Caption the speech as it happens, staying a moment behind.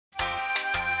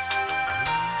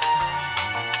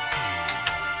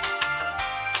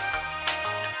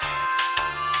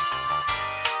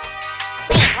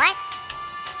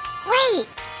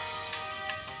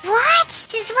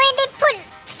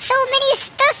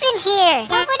here?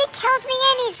 Nobody tells me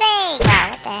anything. Wow,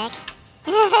 what the heck?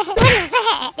 What is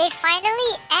that? They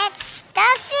finally add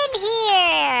stuff in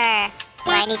here. Do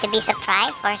I need to be surprised?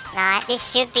 Of course not. This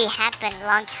should be happened a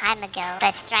long time ago,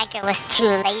 but Striker was too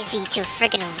lazy to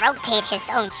friggin' rotate his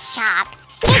own shop.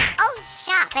 His own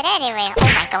shop! But anyway,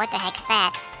 oh my god, what the heck is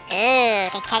that?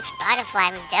 Ugh, can catch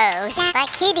butterfly with those.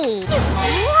 Like kitty.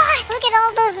 What? Look at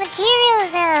all those materials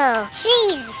though.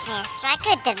 Jeez, man,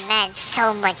 Striker demands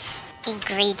so much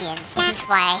ingredients. This is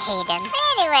why I hate him. But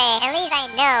anyway, at least I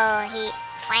know he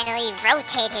finally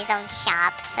rotate his own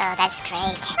shop, so that's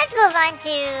great. Let's move on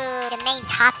to the main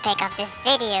topic of this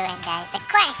video, and that is the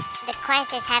quest. The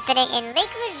quest is happening in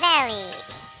Lakewood Valley.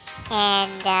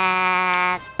 And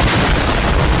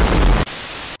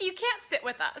you can't sit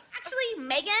with us. Actually,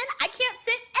 Megan, I can't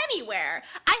sit anywhere.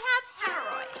 I have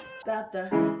hemorrhoids. About the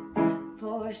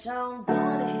push on,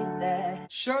 wanna hit that.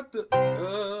 Shut the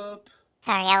up.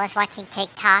 sorry, I was watching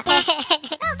TikTok.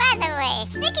 Oh, by the way,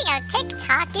 speaking of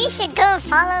TikTok, you should go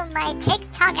follow my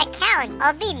TikTok account.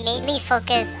 I'll be mainly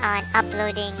focused on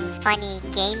uploading funny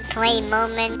gameplay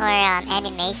moments or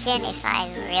animation if I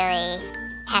really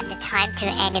have the time to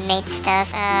animate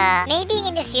stuff. Maybe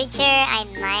in the future I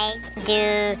might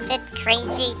do the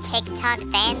cringy TikTok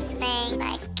dance thing.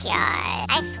 My god.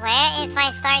 I swear if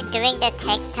I start doing the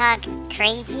TikTok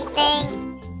cringy thing,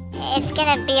 it's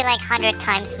gonna be like 100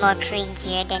 times more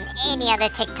cringier than any other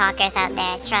TikTokers out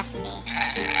there, trust me.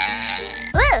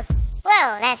 Woo!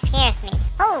 Whoa, that scares me.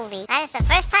 Holy, that is the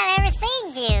first time I've ever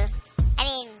seen you. I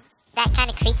mean, that kind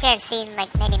of creature I've seen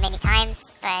like many times,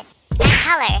 but that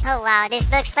color. Oh wow, this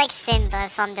looks like Simba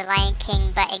from The Lion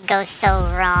King, but it goes so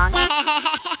wrong.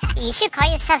 You should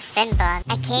call yourself Simba.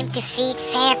 I came to feed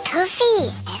Fair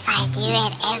Poofy, as I do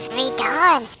at every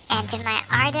dawn. And to my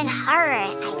ardent horror,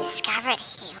 I discovered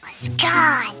he was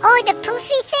gone. Oh, the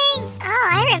Poofy thing? Oh,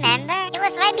 I remember. It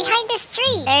was right behind this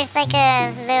tree. There's like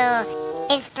a little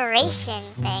inspiration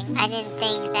thing. I didn't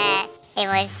think that it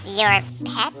was your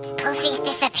pet. Poofy's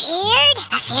disappeared?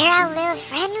 I fear our little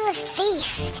friend was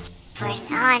thieved. For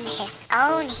on his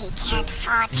own he can't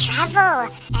far travel,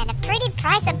 and a pretty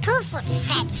price a poof would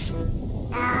fetch.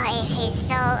 Oh, if his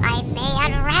soul I may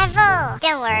unravel.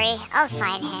 Don't worry, I'll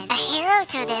find him. A hero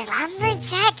to this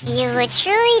lumberjack you would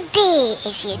truly be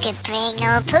if you could bring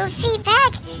old Poofy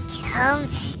back to home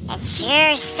and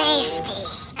sure safety.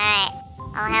 Alright,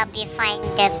 I'll help you find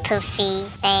the Poofy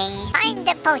thing. Find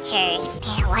the poachers.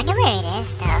 Man, I wonder where it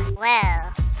is though.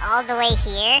 Well, all the way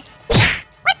here.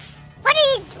 What are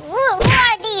you? Who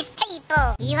are these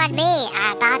people? You and me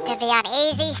are about to be on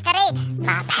easy street,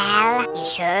 my pal. You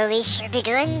sure we should be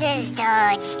doing this,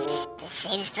 Dodge? This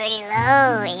seems pretty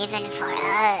low, even for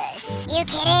us. You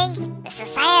kidding? The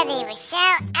society will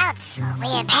shout out for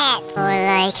weird pets. Or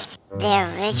like their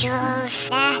rituals.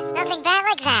 Nah, nothing bad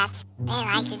like that. They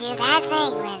like to do that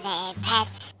thing with their pet,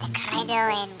 the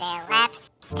cradle in their lap,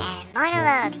 and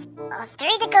monologue. All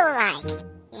three to go like.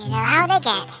 You know how they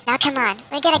get. Now come on,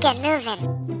 we gotta get moving.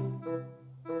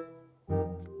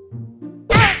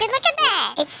 Oh, just look at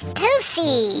that! It's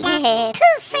Poofy!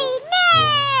 Poofy,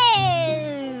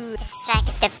 no!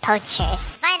 Distract the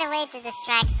poachers. Find a way to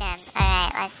distract them.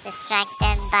 Alright, let's distract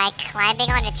them by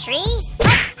climbing on a tree? What?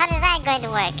 How is that going to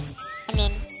work? I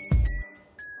mean...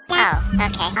 Oh,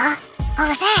 okay. Huh? What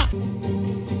was that?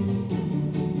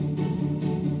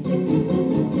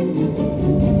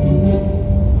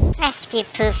 Rescue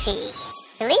Poofy.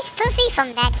 Release Poofy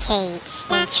from that cage.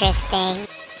 Interesting.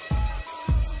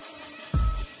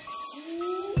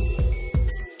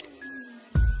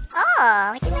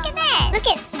 Oh, would you look at that? Look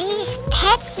at these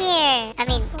pets here. I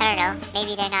mean, I don't know.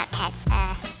 Maybe they're not pets.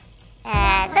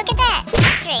 Look at that.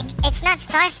 Patrick, it's not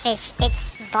starfish.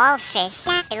 It's ballfish.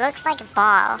 It looks like a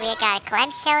ball. We got a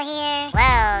clamshell here.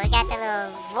 Whoa, we got the little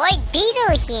void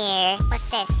beetle here. What's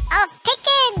this? Oh,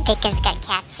 Pickens! Pickens got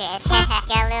captured. Got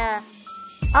a little...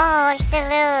 Oh, it's the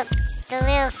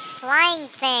little flying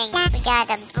thing. We got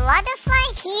a butterfly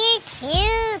here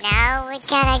too. Now we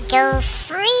gotta go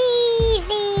free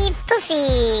the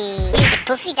Poofy. The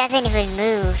Poofy doesn't even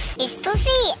move. Is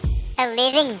Poofy a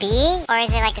living being or is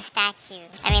it like a statue?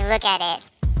 I mean, look at it.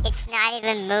 It's not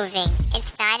even moving.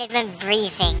 It's not even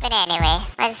breathing. But anyway,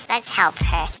 let's help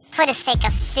her for the sake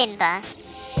of Simba.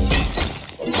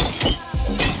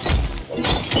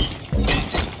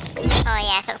 Oh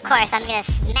yes, of course, I'm gonna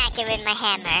smack it with my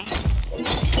hammer.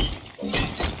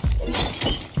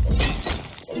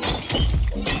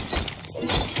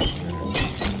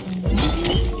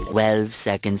 12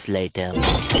 seconds later.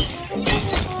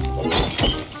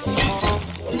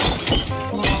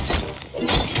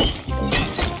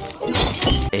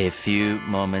 A few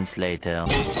moments later.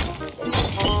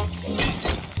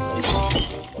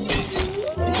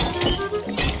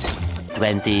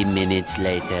 20 minutes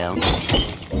later.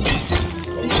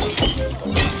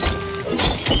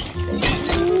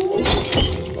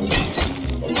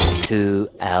 2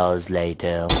 hours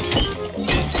later.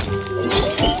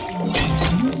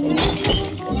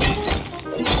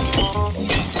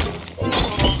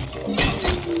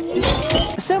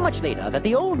 So much later that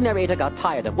the old narrator got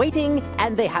tired of waiting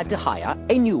and they had to hire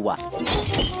a new one.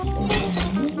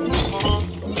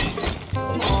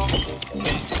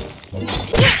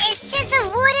 It's just a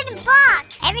wooden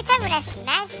box! Every time when I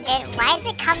smash it, why does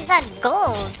it comes out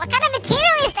gold? What kind of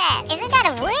material is that? Isn't that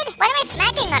a wood? What am I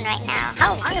smacking on right now?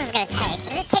 How long is it gonna take?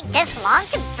 Does it take this long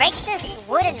to break this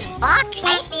wooden box?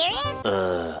 Are you serious?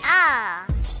 Oh.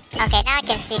 Okay, now I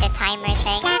can see the timer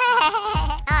thing.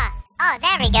 Oh,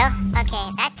 there we go. Okay,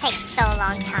 that takes so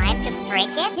long time to break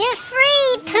it. You're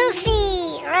free,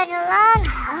 Poofy! Run along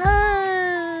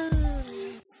home!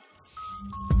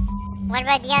 What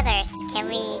about the others? Can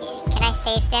I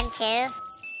save them too?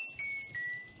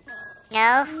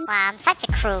 No? Wow, I'm such a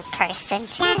cruel person.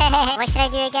 What should I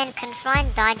do again?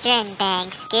 Confront Dodger and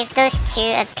Banks. Give those two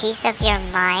a piece of your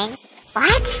mind.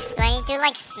 What? Do I need to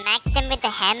like smack them with the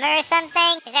hammer or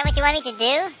something? Is that what you want me to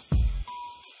do?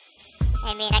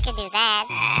 I mean, I could do that.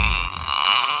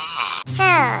 So,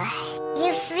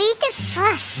 you freed the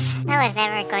Fluff. I was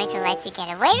never going to let you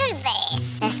get away with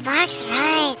this. The spark's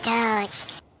right, Doge.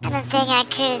 I don't think I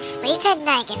could sleep at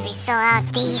night if we saw out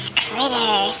these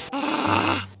critters.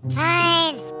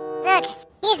 Fine. Look,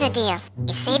 here's the deal.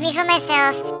 You save me from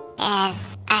myself, and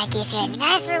I give you a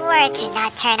nice reward to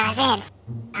not turn us in.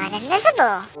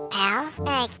 Uninvisible, pal.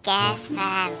 I guess, but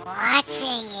I'm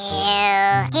watching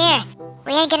you. Here,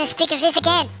 we ain't gonna speak of this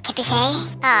again, Kippy-shay.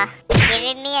 Oh,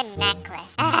 giving me a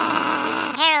necklace.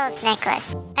 Fer.al's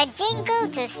necklace. A jingle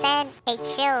to send a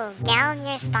chill down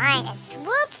your spine and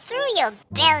swoop through your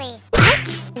belly. What?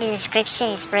 The description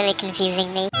is really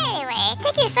confusing me. Anyway,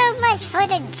 thank you so much for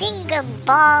the Jingle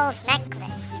Balls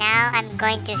necklace. Now I'm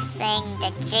going to sing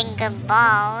the Jingle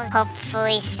Balls.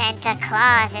 Hopefully Santa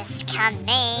Claus is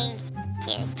coming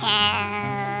to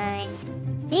town.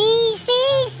 He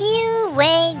sees you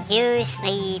when you're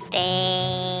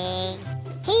sleeping.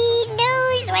 He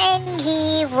knows when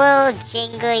he will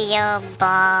jingle your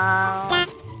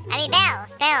balls. I mean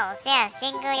bells, yes,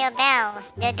 jingle your bells.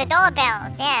 The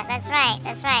doorbells, yes, that's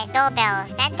right, doorbells.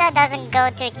 Santa doesn't go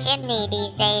to a chimney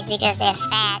these days because they're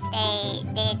fat.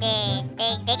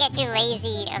 They get too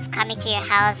lazy of coming to your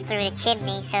house through the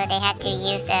chimney, so they had to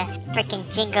use the freaking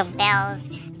jingle bells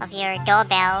of your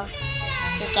doorbells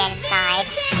to get inside,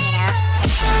 you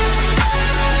know?